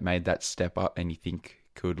that made that step up and you think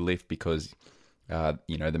could lift? Because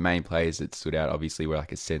the main players that stood out obviously were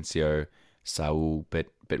like Asensio, Saul, but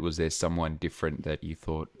was there someone different that you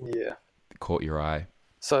thought caught your eye?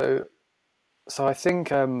 So I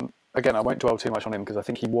think again, I won't dwell too much on him because I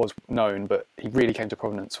think he was known, but he really came to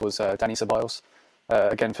prominence was Dani Ceballos,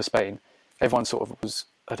 again for Spain. Everyone sort of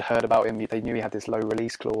had heard about him. They knew he had this low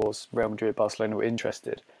release clause. Real Madrid, Barcelona were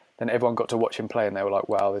interested. Then everyone got to watch him play and they were like,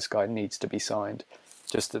 wow, this guy needs to be signed.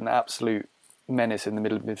 Just an absolute menace in the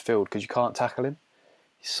middle of midfield because you can't tackle him.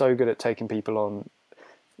 He's so good at taking people on.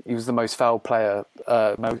 He was the most fouled player,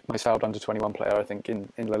 most fouled under-21 player, I think, in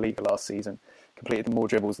La Liga last season. Completed more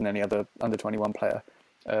dribbles than any other under-21 player.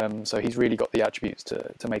 So he's really got the attributes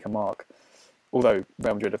to make a mark. Although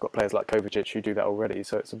Real Madrid have got players like Kovacic who do that already,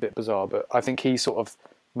 so it's a bit bizarre. But I think he sort of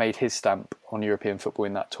made his stamp on European football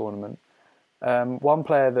in that tournament. One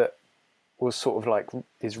player that was sort of like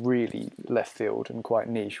is really left field and quite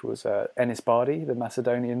niche was Enis Bardi, the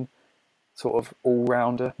Macedonian sort of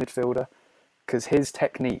all-rounder midfielder, because his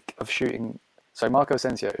technique of shooting. So Marco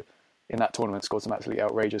Asensio in that tournament scored some absolutely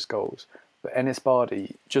outrageous goals, but Enis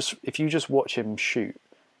Bardi, if you just watch him shoot,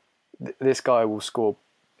 this guy will score.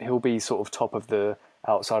 He'll be sort of top of the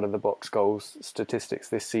outside of the box goals statistics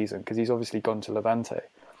this season because he's obviously gone to Levante.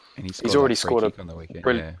 And he's already scored on the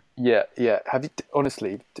weekend. Yeah. Have you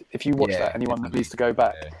honestly? If you watch that, anyone that needs to go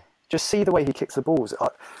back, just see the way he kicks the balls.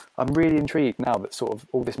 I'm really intrigued now that sort of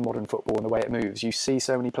all this modern football and the way it moves. You see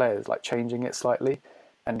so many players like changing it slightly,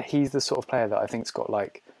 and he's the sort of player that I think's got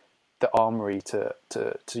like the armory to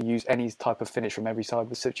use any type of finish from every side of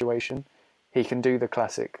the situation. He can do the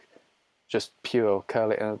classic, just pure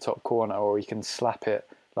curl it in the top corner, or he can slap it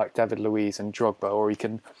like David Luiz and Drogba, or he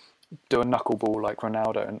can do a knuckleball like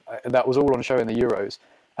Ronaldo, and that was all on show in the Euros.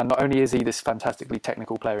 And not only is he this fantastically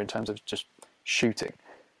technical player in terms of just shooting,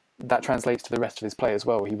 that translates to the rest of his play as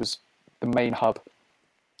well. He was the main hub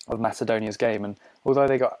of Macedonia's game, and although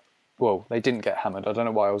they didn't get hammered. I don't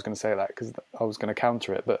know why I was going to say that because I was going to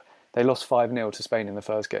counter it, but they lost 5-0 to Spain in the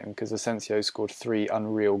first game because Asensio scored 3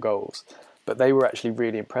 unreal goals. But they were actually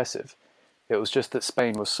really impressive. It was just that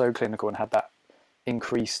Spain was so clinical and had that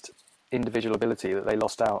increased individual ability that they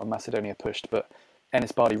lost out and Macedonia pushed. But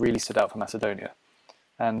Enis Bardi really stood out for Macedonia.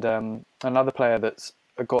 And another player that's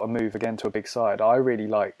got a move again to a big side, I really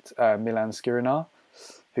liked Milan Skriniar,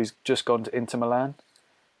 who's just gone to Inter Milan.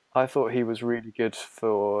 I thought he was really good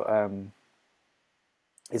for...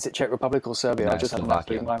 is it Czech Republic or Serbia? No, I just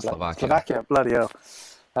Slovakia. Slovakia, bloody hell.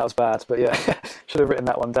 That was bad, but yeah, should have written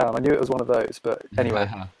that one down. I knew it was one of those, but anyway.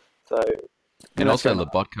 So... And also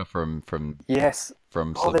Lobotka from yes,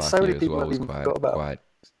 from Slovakia there's so many people as well. forgot about.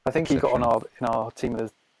 I think he got on our team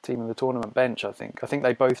of the tournament bench. I think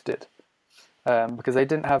they both did because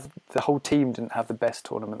the whole team didn't have the best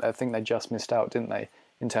tournament. I think they just missed out, didn't they,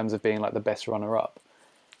 in terms of being like the best runner-up.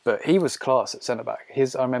 But he was class at centre back.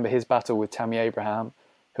 I remember his battle with Tammy Abraham,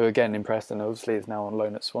 who again impressed and obviously is now on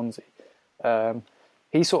loan at Swansea.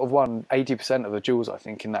 He sort of won 80% of the duels, I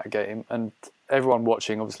think, in that game. And everyone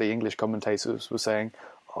watching, obviously English commentators, were saying,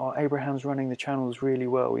 oh, Abraham's running the channels really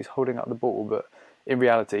well. He's holding up the ball. But in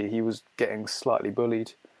reality, he was getting slightly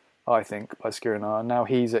bullied, I think, by Skriniar. And now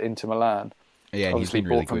he's at Inter Milan. Yeah, and obviously he's been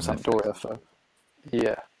really bought good from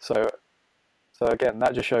Sampdoria. So again,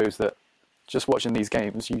 that just shows that just watching these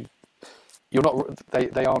games, you're not.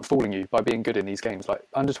 They aren't fooling you by being good in these games. Like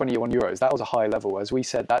under 21 Euros, that was a high level. As we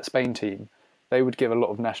said, that Spain team, they would give a lot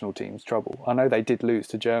of national teams trouble. I know they did lose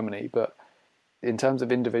to Germany, but in terms of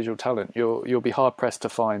individual talent, you'll be hard pressed to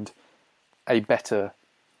find a better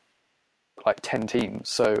like 10 teams.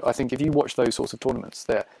 So I think if you watch those sorts of tournaments,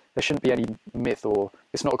 there shouldn't be any myth, or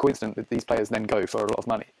it's not a coincidence that these players then go for a lot of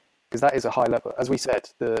money, because that is a high level. As we said,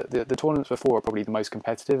 the tournaments before are probably the most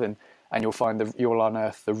competitive, and you'll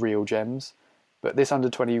unearth the real gems. But this under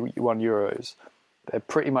 21 Euros, they're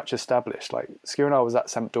pretty much established. Like Skriniar was at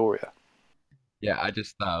Sampdoria. Yeah,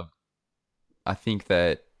 I think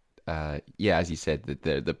that as you said,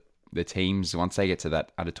 that the teams, once they get to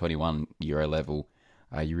that under 21 Euro level,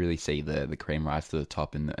 you really see the cream rise to the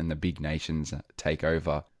top, and the big nations take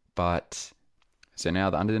over. But so now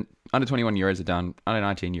the under 21 Euros are done, under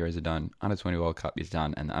 19 Euros are done, under 20 World Cup is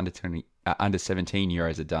done, and the under 17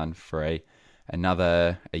 Euros are done for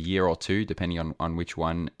another year or two, depending on which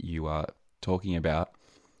one you are talking about.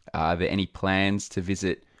 Are there any plans to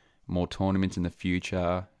visit more tournaments in the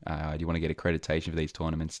future? Do you want to get accreditation for these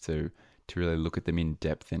tournaments to really look at them in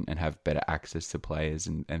depth and have better access to players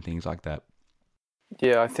and things like that?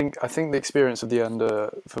 Yeah, I think the experience of the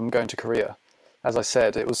under from going to Korea, as I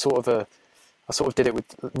said, it was sort of I sort of did it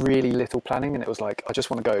with really little planning, and it was like I just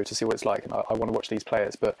want to go to see what it's like, and I want to watch these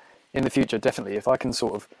players. But in the future, definitely, if I can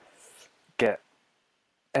sort of get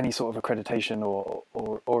any sort of accreditation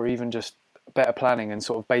or even just better planning and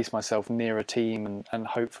sort of base myself near a team and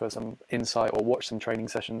hope for some insight or watch some training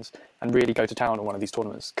sessions and really go to town on one of these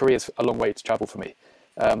tournaments. Korea's a long way to travel for me,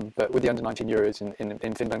 but with the under 19 Euros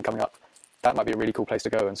in Finland coming up, that might be a really cool place to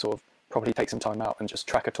go and sort of probably take some time out and just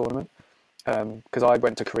track a tournament. Because I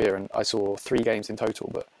went to Korea and I saw 3 games in total,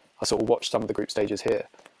 but I sort of watched some of the group stages here.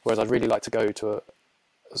 Whereas I'd really like to go to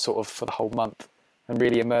a sort of for the whole month and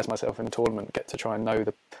really immerse myself in the tournament, get to try and know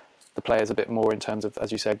the players a bit more in terms of,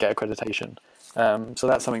 as you said, get accreditation. So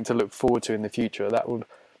that's something to look forward to in the future. That'll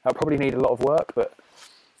probably need a lot of work, but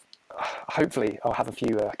hopefully I'll have a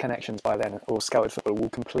few connections by then, or Scouted Football will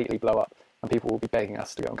completely blow up and people will be begging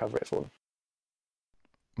us to go and cover it for them.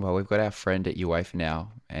 Well, we've got our friend at UEFA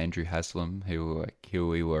now, Andrew Haslam, who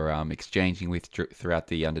we were exchanging with throughout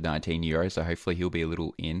the under-19 Euros, so hopefully he'll be a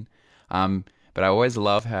little in. But I always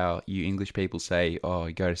love how you English people say, oh,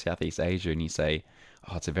 you go to Southeast Asia, and you say,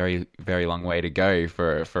 oh, it's a very, very long way to go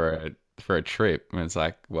for a trip. And it's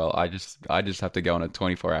like, well, I just have to go on a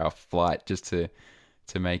 24-hour flight just to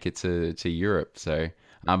make it to Europe. So,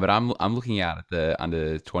 but I'm looking out at the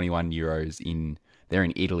under 21 Euros they're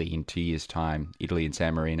in Italy in 2 years' time, Italy and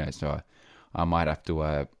San Marino. So I might have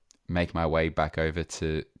to make my way back over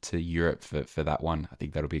to Europe for that one. I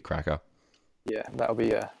think that'll be a cracker. Yeah, that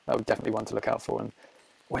would definitely one to look out for. And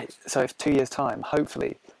wait, so if 2 years' time,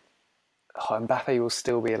 hopefully, Mbappe will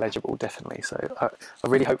still be eligible, definitely. So I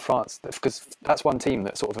really hope France, because that's one team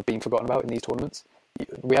that sort of have been forgotten about in these tournaments.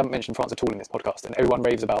 We haven't mentioned France at all in this podcast, and everyone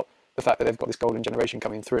raves about the fact that they've got this golden generation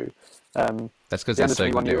coming through. That's because they're so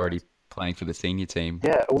good. They're already playing for the senior team.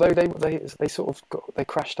 Yeah, although they sort of they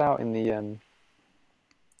crashed out in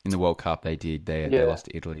the World Cup. They did. They lost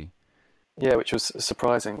to Italy. Yeah, which was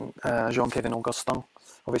surprising. Jean-Kevin Augustin,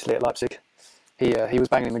 obviously at Leipzig, he was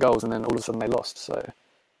banging the goals, and then all of a sudden they lost. So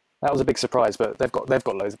that was a big surprise. But they've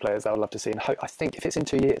got loads of players that I would love to see, and I think if it's in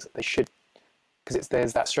 2 years, they should, because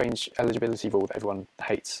there's that strange eligibility rule that everyone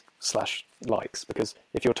hates / likes, because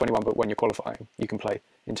if you're 21 but when you're qualifying, you can play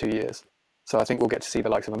in 2 years. So I think we'll get to see the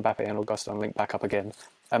likes of Mbappe and Augustin link back up again.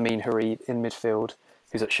 Amin Harid in midfield,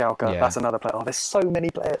 who's at Schalke. Yeah. That's another player. Oh, there's so many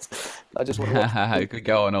players. I just want to watch. It could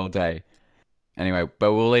go on all day. Anyway,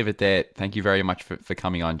 but we'll leave it there. Thank you very much for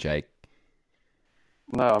coming on, Jake.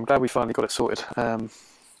 No, I'm glad we finally got it sorted.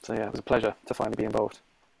 So yeah, it was a pleasure to finally be involved.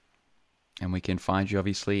 And we can find you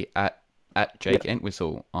obviously at Jake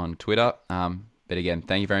Entwistle on Twitter. But again,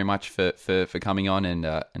 thank you very much for coming on,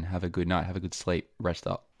 and have a good night. Have a good sleep. Rest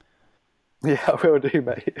up. Yeah, I will do,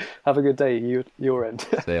 mate. Have a good day, your end.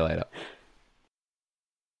 See you later.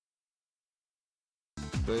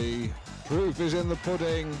 The proof is in the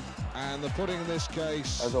pudding, and the pudding in this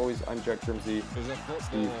case... As always, I'm Jack Grimsey.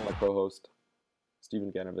 Steve, my co-host.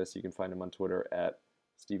 Steven Ganavis. You can find him on Twitter at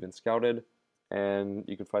Steven Scouted, and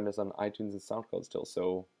you can find us on iTunes and SoundCloud still.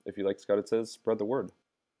 So if you like Scouted Says, spread the word.